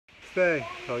stay.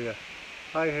 Oh yeah.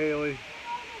 Hi Haley.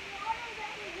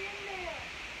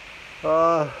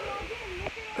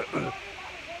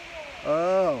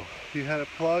 Oh, you had it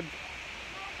plugged?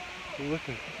 Look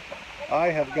at, I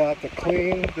have got to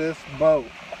clean this boat.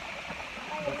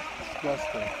 That's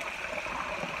disgusting.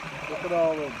 Look at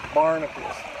all the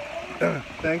barnacles.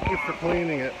 Thank you for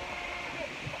cleaning it.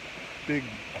 Big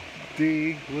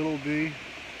D, little D.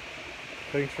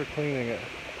 Thanks for cleaning it.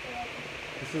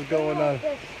 This is going on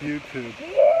YouTube.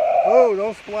 Oh,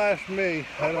 don't splash me.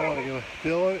 I don't want to go.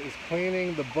 Dylan is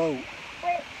cleaning the boat.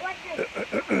 Wait, watch this.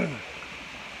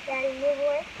 Daddy, move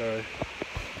away. Alright.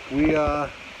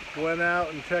 We went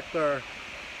out and checked our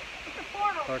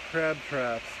crab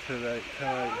traps tonight.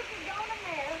 Yeah.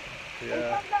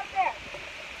 Yeah.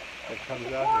 It comes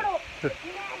out here.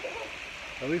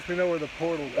 At least we know where the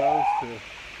portal goes to.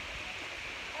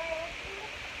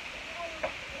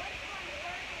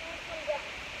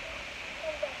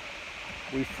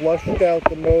 We flushed out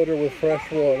the motor with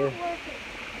fresh water.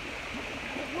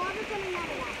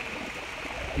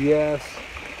 Yes.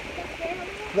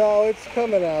 No, it's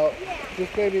coming out.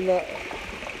 Just maybe not,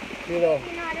 you know.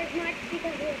 Maybe not as much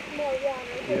because there's more water.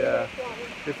 Yeah.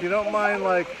 If you don't mind,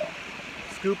 like,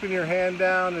 scooping your hand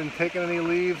down and taking any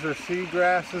leaves or seed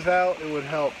grasses out, it would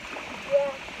help.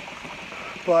 Yeah.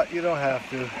 But you don't have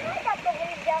to. I got the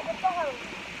leaves out with the hose.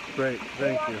 Great,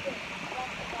 thank you.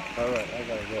 Alright, I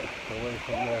gotta get away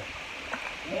from there.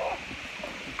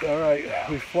 Alright,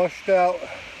 we flushed out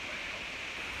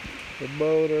the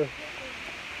motor.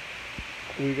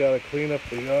 We gotta clean up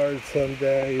the yard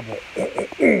someday, but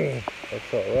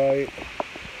that's alright.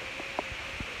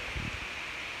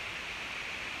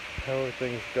 How are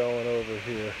things going over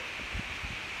here?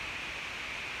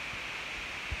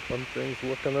 Some things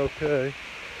looking okay.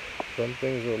 Some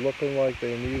things are looking like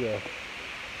they need a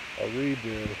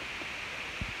redo.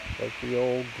 Like the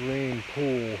old green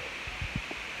pool.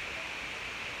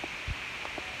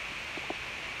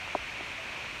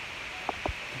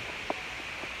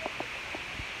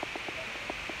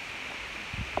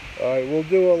 Alright, we'll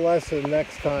do a lesson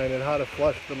next time in how to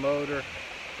flush the motor.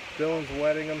 Dylan's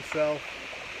wetting himself.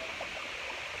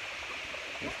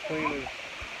 He's cleaning.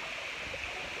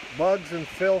 Bugs and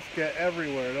filth get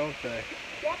everywhere, don't they?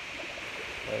 Yep.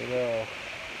 I know.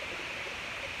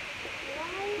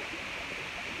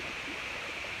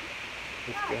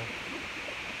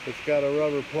 It's got a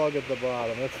rubber plug at the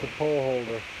bottom. That's the pole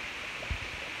holder.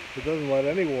 It doesn't let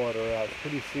any water out. It's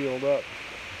pretty sealed up.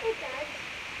 It does.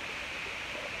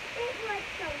 It lets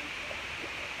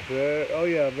some. Oh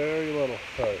yeah, very little.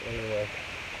 Sorry, anyway.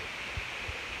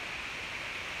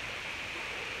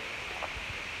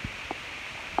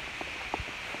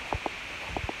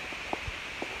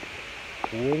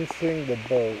 Rinsing the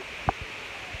boat.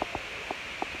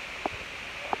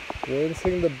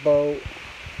 Rinsing the boat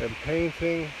and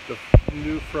painting the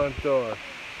new front door.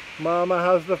 Mama,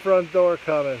 how's the front door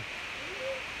coming?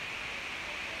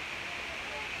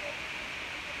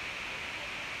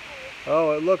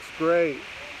 Oh, it looks great.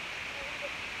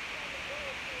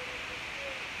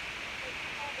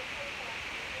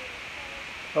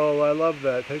 Oh, I love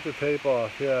that. Take the tape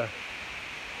off, yeah.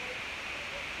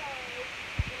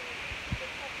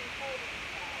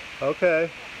 Okay.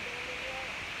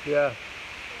 Yeah.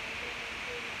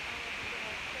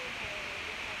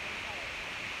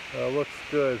 Looks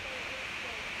good.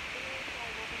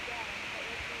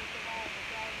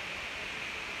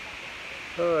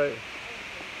 Alright.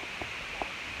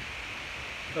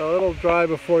 Well, it'll dry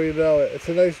before you know it. It's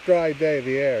a nice dry day,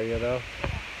 the air, you know.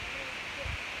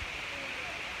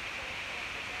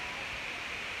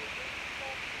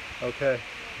 Okay.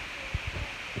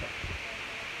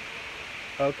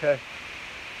 Okay.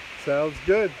 Sounds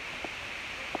good.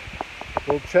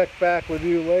 We'll check back with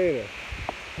you later.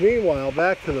 Meanwhile,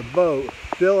 back to the boat.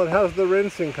 Dylan, how's the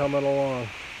rinsing coming along?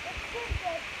 It's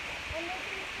good. I'm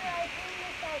making sure I clean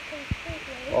this out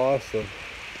completely. Awesome.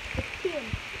 It's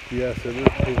peeling. Yes, it is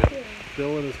peeling.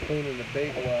 Dylan is cleaning the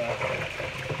bait well.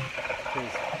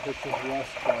 There's just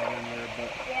rust down in there,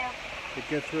 but yeah, it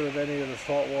gets rid of any of the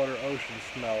saltwater ocean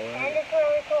smell, right? and it's where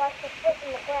we collect the fish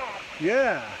and the crab.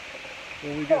 Yeah.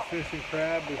 When we get fish and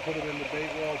crab, we put them in the bait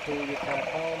well until we get back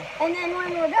home. And then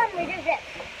when we're done, we do this.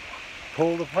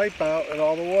 Pull the pipe out and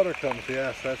all the water comes.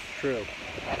 Yes, that's true.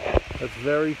 That's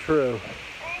very true.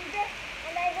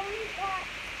 And I've only caught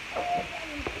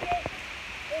fish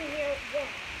in here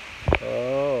once.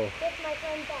 Oh. With my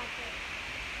friend Patrick.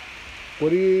 What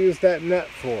do you use that net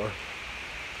for?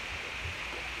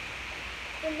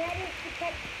 The net is to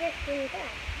catch fish and crab.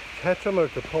 Catch them or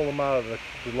to pull them out of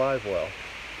the live well?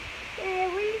 We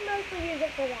mostly use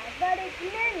it for that, but it's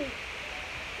many.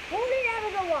 pulled it out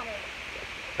of the water.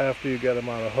 After you get them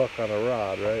on a hook on a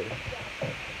rod, right?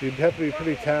 You'd have to be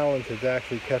pretty talented to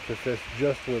actually catch a fish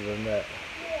just with a net.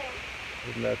 Yeah.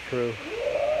 Isn't that true?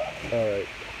 All right.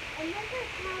 And this is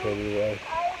how Anyway. I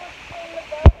was in the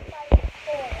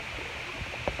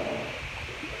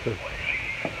boat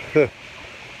by the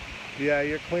Yeah,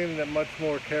 you're cleaning it much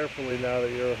more carefully now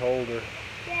that you're older.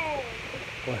 Yay.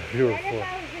 Well, you were What if four.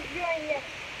 I was just doing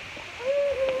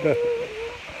this?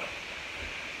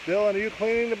 Dylan, are you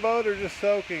cleaning the boat or just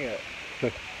soaking it?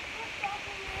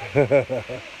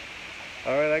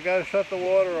 All right, I gotta shut the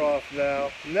water off now.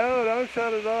 No, don't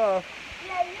shut it off.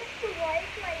 Yeah, I used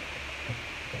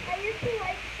to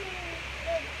like seeing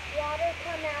the water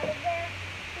come out of there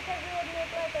because it would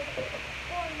make like a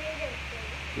tornado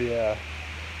thing. Yeah,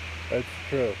 that's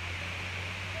true.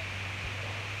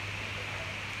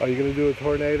 Are you gonna do a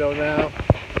tornado now?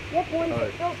 Yep, once All it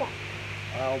right. fills up.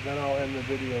 Then I'll end the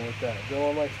video with that.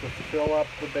 Dylan likes to fill up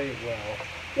the bait well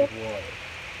with water.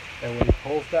 And when he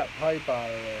pulls that pipe out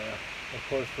of there, of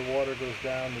course the water goes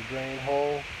down the drain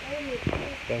hole,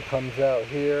 then comes out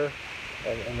here,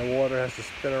 and the water has to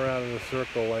spin around in a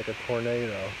circle like a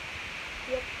tornado.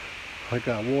 Yep. Like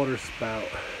a water spout.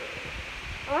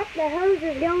 Oh, the hose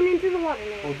is going into the water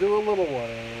now. We'll do a little one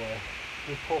anyway.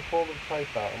 Just pull the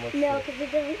pipe out and let's No, see. because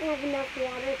it doesn't have enough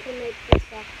water to make this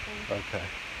suction. Okay.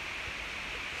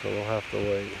 So we'll have to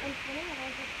wait.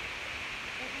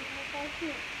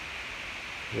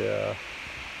 Yeah.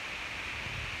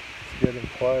 It's getting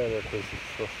quieter because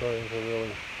it's starting to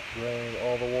really drain.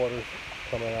 All the water's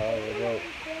coming out of the boat.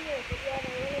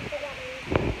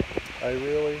 I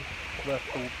really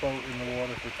left the boat in the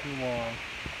water for too long,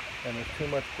 and there's too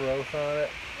much growth on it.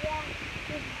 Yeah,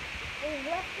 we've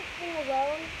left this thing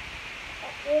alone.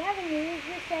 We haven't used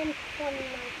it since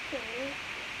 2019,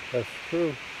 That's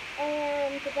true.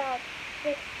 and about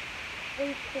 6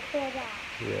 weeks before that.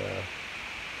 Yeah.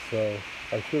 So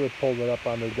I should have pulled it up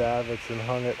on the davits and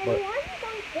hung it, And but we haven't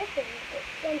gone fishing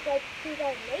since like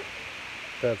 2008,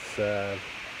 that's sad.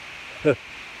 or the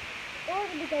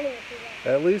beginning of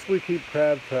 2008. At least we keep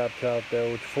crab traps out there,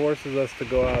 which forces us to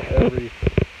go out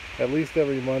at least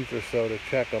every month or so to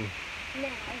check them Now,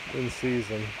 in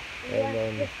season. we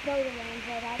And left this boat around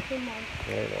for about 2 months.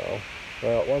 I know.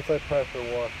 Well, once I pressure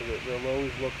wash it, it'll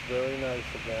always look very nice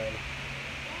again.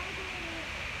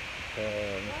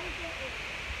 And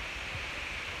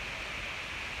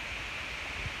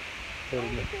put a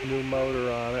new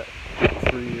motor on it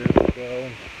 3 years ago,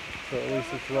 so at least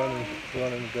it's running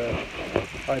good.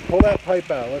 All right, pull that pipe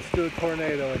out. Let's do a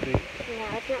tornado, Indy. No,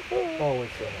 it's not full. Oh,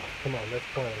 it's enough. Come on, let's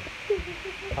play.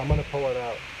 I'm gonna pull it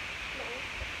out.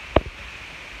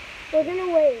 We're gonna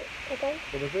wait, okay?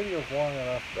 Well, the video's long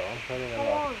enough, though. I'm turning it How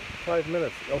off. long? 5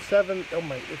 minutes. Oh, 7. Oh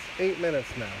my, it's 8 minutes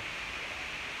now.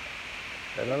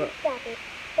 And then, Stop it.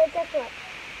 But guess what?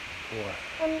 what?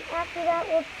 After that,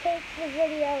 we'll take the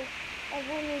video of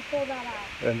when we pull that out.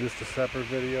 And just a separate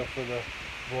video for the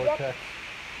vortex.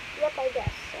 Yep, I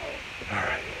guess so. All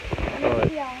right. All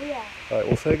right. Yeah. All right.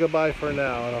 We'll say goodbye for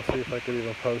now, and I'll see if I can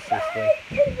even post this thing.